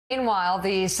Meanwhile,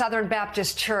 the Southern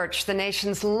Baptist Church, the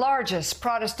nation's largest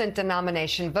Protestant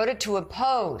denomination, voted to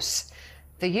oppose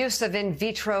the use of in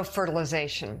vitro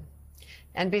fertilization.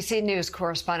 NBC News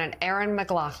correspondent Aaron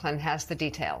McLaughlin has the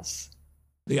details.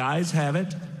 The ayes have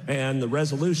it, and the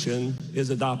resolution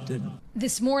is adopted.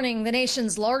 This morning, the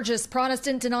nation's largest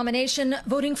Protestant denomination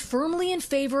voting firmly in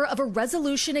favor of a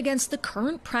resolution against the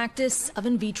current practice of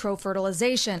in vitro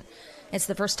fertilization. It's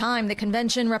the first time the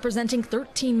convention, representing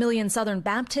 13 million Southern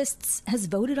Baptists, has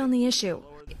voted on the issue.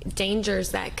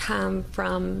 Dangers that come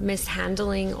from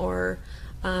mishandling or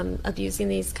abusing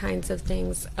these kinds of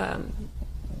things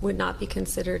would not be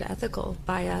considered ethical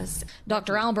by us.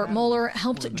 Dr. Albert Mohler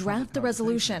helped draft the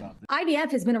resolution.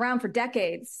 IVF has been around for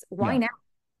decades. Why now?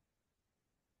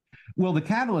 Well, the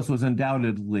catalyst was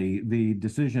undoubtedly the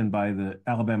decision by the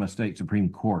Alabama State Supreme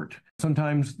Court.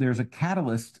 Sometimes there's a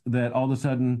catalyst that all of a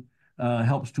sudden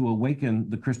helps to awaken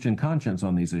the Christian conscience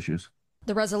on these issues.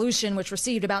 The resolution, which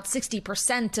received about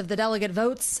 60% of the delegate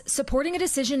votes, supporting a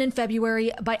decision in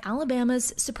February by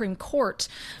Alabama's Supreme Court,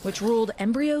 which ruled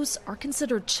embryos are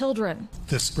considered children.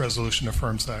 This resolution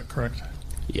affirms that, correct?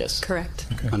 Yes. Correct.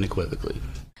 Okay. Unequivocally.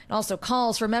 It also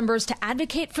calls for members to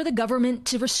advocate for the government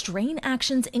to restrain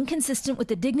actions inconsistent with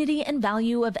the dignity and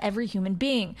value of every human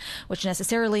being, which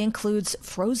necessarily includes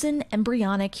frozen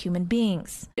embryonic human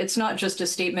beings. It's not just a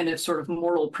statement of sort of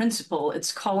moral principle.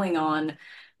 It's calling on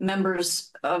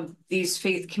members of these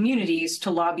faith communities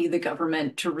to lobby the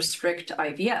government to restrict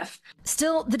IVF.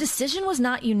 Still, the decision was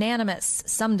not unanimous.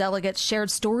 Some delegates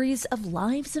shared stories of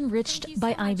lives enriched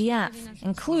by IVF,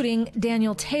 including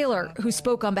Daniel Taylor, who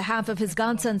spoke on behalf of his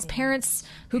godson's parents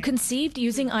who conceived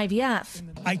using IVF.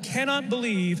 I cannot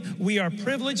believe we are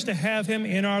privileged to have him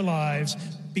in our lives.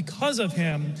 Because of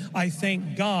him, I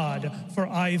thank God for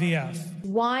IVF.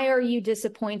 Why are you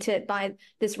disappointed by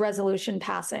this resolution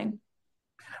passing?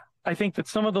 I think that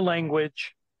some of the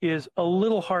language is a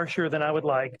little harsher than I would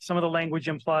like. Some of the language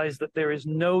implies that there is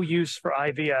no use for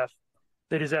IVF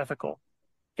that is ethical.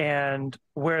 And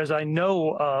whereas I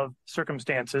know of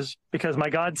circumstances, because my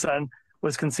godson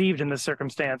was conceived in this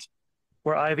circumstance,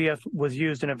 where IVF was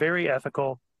used in a very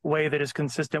ethical way that is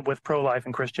consistent with pro-life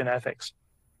and Christian ethics.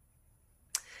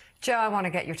 Joe, I want to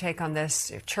get your take on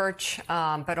this, church,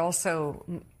 but also,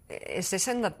 is this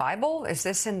in the Bible? Is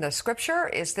this in the scripture?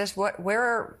 Is this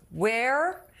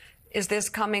where is this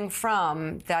coming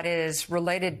from that is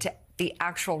related to the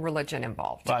actual religion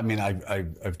involved? Well, I mean,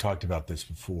 I've talked about this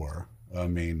before. I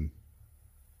mean,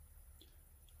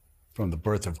 from the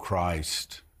birth of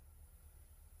Christ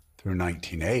through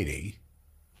 1980,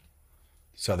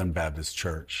 Southern Baptist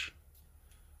Church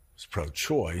was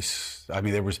pro-choice. I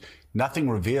mean, there was nothing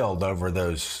revealed over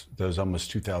those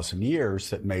almost 2,000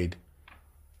 years that made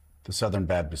the Southern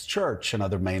Baptist Church,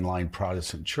 another mainline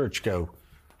Protestant church, go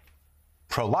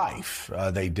pro-life.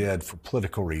 They did for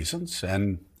political reasons.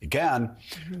 And again,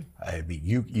 I mean,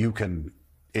 you can,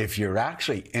 if you're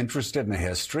actually interested in the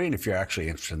history and if you're actually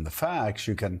interested in the facts,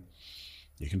 you can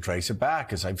trace it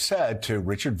back, as I've said, to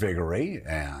Richard Viguerie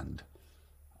and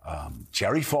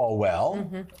Jerry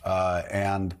Falwell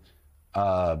and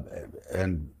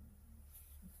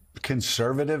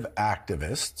conservative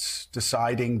activists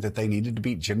deciding that they needed to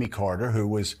beat Jimmy Carter, who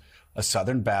was a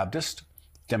Southern Baptist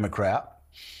Democrat,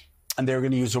 and they were going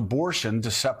to use abortion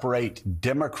to separate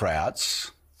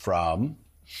Democrats from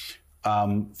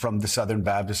the Southern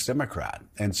Baptist Democrat.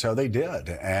 And so they did.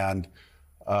 And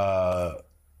Paul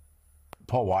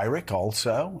Weyrich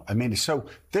also. I mean, so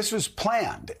this was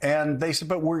planned. And they said,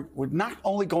 but we're not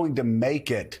only going to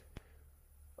make it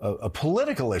a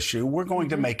political issue, we're going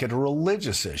to make it a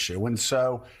religious issue. And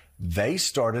so they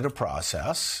started a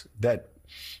process that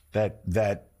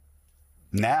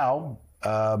now,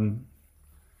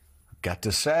 got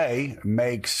to say,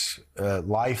 makes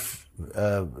life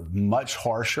much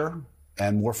harsher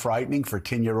and more frightening for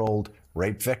 10-year-old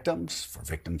rape victims, for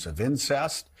victims of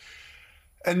incest.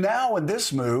 And now in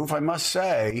this move, I must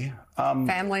say,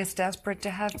 families desperate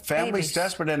to have families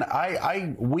desperate,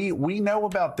 and we know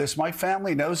about this. My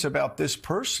family knows about this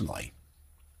personally.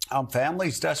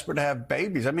 Families desperate to have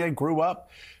babies. I mean, I grew up.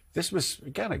 This was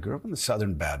again. I grew up in the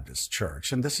Southern Baptist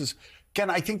Church, and this is again.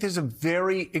 I think there's a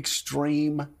very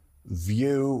extreme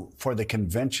view for the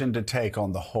convention to take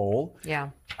on the whole. Yeah.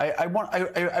 I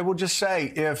will just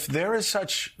say, if there is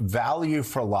such value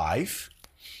for life,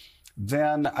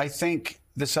 then I think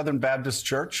the Southern Baptist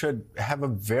Church should have a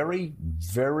very,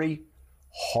 very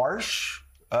harsh,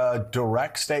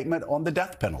 direct statement on the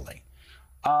death penalty,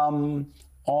 on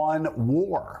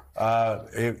war.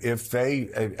 If they,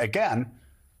 again,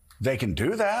 they can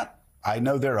do that. I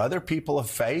know there are other people of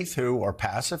faith who are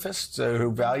pacifists,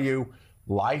 who value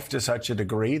life to such a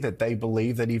degree that they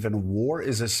believe that even war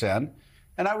is a sin.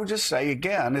 And I would just say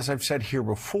again, as I've said here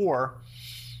before,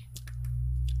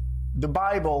 the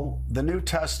Bible, the New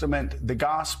Testament, the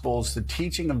Gospels, the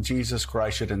teaching of Jesus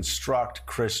Christ should instruct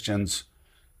Christians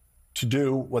to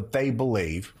do what they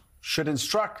believe, should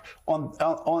instruct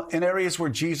in areas where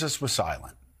Jesus was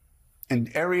silent,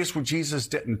 in areas where Jesus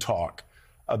didn't talk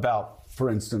about, for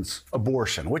instance,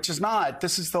 abortion, which is not,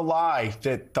 this is the lie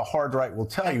that the hard right will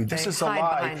tell you. This is the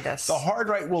lie. The hard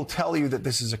right will tell you that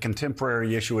this is a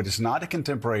contemporary issue. It is not a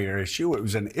contemporary issue. It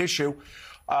was an issue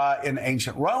in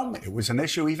ancient Rome. It was an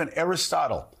issue, even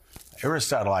Aristotle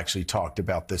actually talked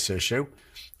about this issue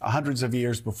hundreds of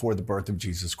years before the birth of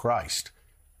Jesus Christ.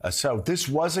 So this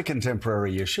was a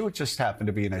contemporary issue. It just happened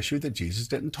to be an issue that Jesus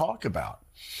didn't talk about.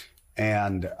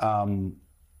 And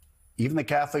even the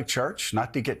Catholic Church,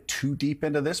 not to get too deep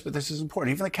into this, but this is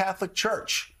important, even the Catholic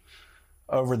Church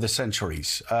over the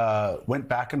centuries went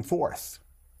back and forth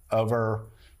over,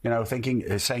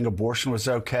 saying abortion was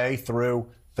okay through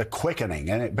the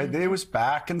quickening. But it was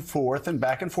back and forth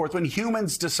when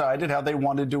humans decided how they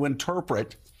wanted to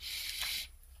interpret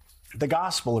the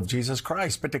gospel of Jesus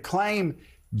Christ. But to claim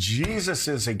Jesus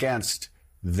is against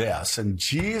this and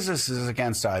Jesus is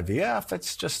against IVF,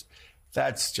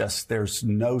 that's just, there's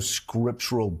no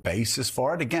scriptural basis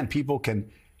for it. Again, people can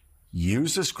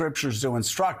use the scriptures to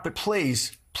instruct, but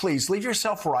please leave your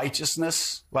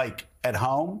self-righteousness like at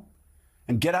home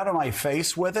and get out of my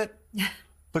face with it.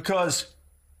 Because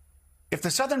if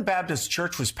the Southern Baptist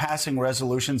Church was passing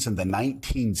resolutions in the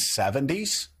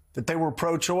 1970s that they were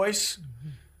pro-choice,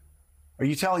 are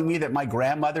you telling me that my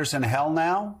grandmother's in hell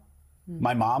now?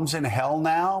 My mom's in hell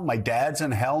now? My dad's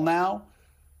in hell now?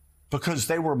 Because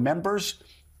they were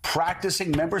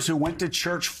practicing members who went to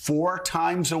church 4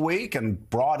 times a week and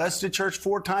brought us to church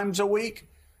 4 times a week?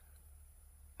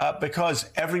 Because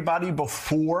everybody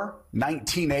before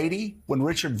 1980, when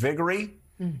Richard Viguerie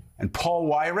and Paul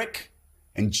Weyrich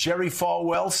and Jerry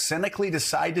Falwell cynically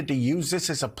decided to use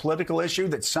this as a political issue,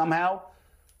 that somehow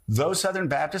those Southern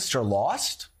Baptists are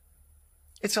lost?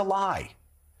 It's a lie.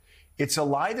 It's a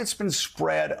lie that's been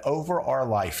spread over our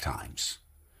lifetimes.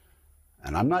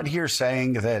 And I'm not here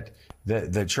saying that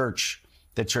the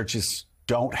churches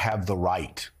don't have the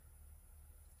right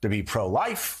to be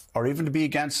pro-life or even to be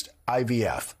against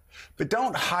IVF. But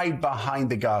don't hide behind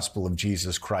the gospel of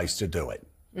Jesus Christ to do it.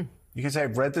 You can say,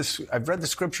 I've read the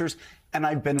scriptures and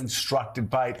I've been instructed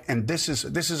by it, and this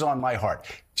is on my heart.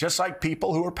 Just like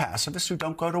people who are pacifists who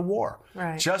don't go to war.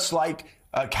 Right. Just like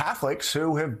Catholics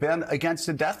who have been against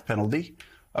the death penalty,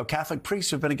 Catholic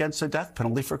priests who have been against the death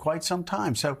penalty for quite some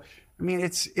time. So, I mean,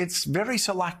 it's very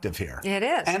selective here. It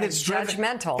is. And it's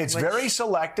judgmental. It's very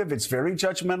selective, it's very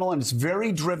judgmental, and it's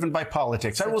very driven by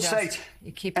politics. I will say,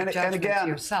 you keep your judgment to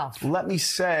yourself. Let me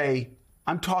say,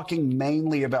 I'm talking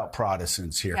mainly about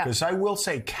Protestants here, because I will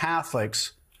say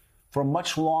Catholics, for a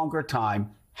much longer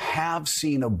time, have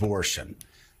seen abortion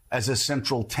as a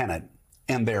central tenet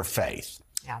in their faith.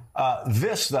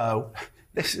 This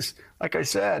is, like I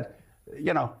said,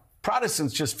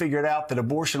 Protestants just figured out that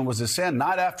abortion was a sin,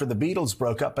 not after the Beatles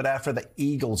broke up, but after the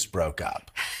Eagles broke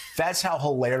up. That's how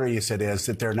hilarious it is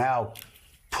that they're now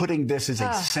putting this as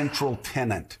a central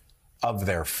tenet of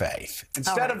their faith.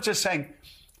 Instead of just saying,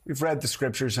 we've read the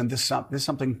scriptures and this is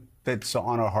something that's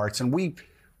on our hearts, and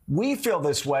we feel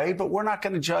this way, but we're not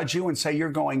going to judge you and say you're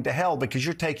going to hell because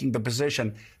you're taking the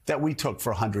position that we took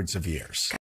for hundreds of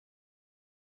years.